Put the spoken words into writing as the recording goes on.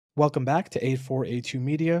Welcome back to A4A2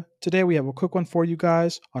 Media. Today we have a quick one for you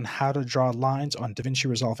guys on how to draw lines on DaVinci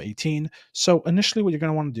Resolve 18. So initially what you're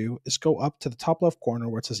going to want to do is go up to the top left corner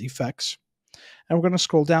where it says Effects, and we're going to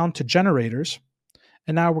scroll down to Generators.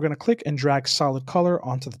 And now we're going to click and drag Solid Color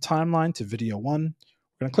onto the timeline to Video 1.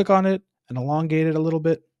 We're going to click on it and elongate it a little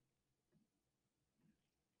bit.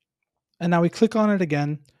 And now we click on it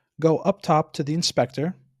again, go up top to the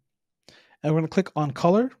Inspector, and we're going to click on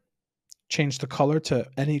Color. Change the color to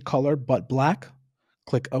any color but black.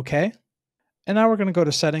 Click OK. And now we're going to go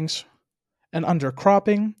to Settings. And under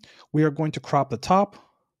Cropping, we are going to crop the top,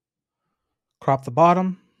 crop the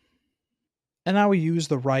bottom. And now we use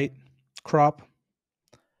the right crop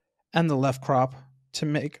and the left crop to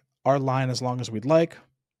make our line as long as we'd like.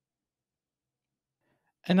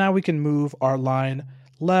 And now we can move our line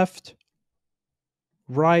left,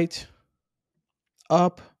 right,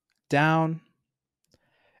 up, down.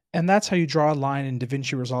 And that's how you draw a line in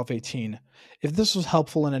DaVinci Resolve 18. If this was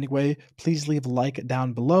helpful in any way, please leave a like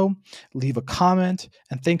down below, leave a comment,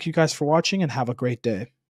 and thank you guys for watching and have a great day.